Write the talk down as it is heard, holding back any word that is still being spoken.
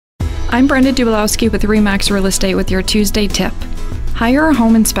I'm Brenda Dubilowski with Remax Real Estate with your Tuesday tip. Hire a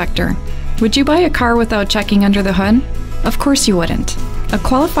home inspector. Would you buy a car without checking under the hood? Of course you wouldn't. A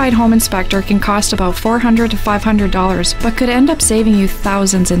qualified home inspector can cost about $400 to $500, but could end up saving you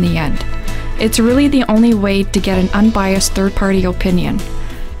thousands in the end. It's really the only way to get an unbiased third-party opinion.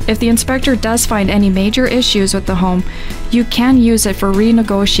 If the inspector does find any major issues with the home, you can use it for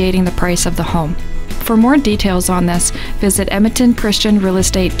renegotiating the price of the home. For more details on this, visit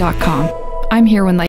EdmontonChristianRealEstate.com. I'm here when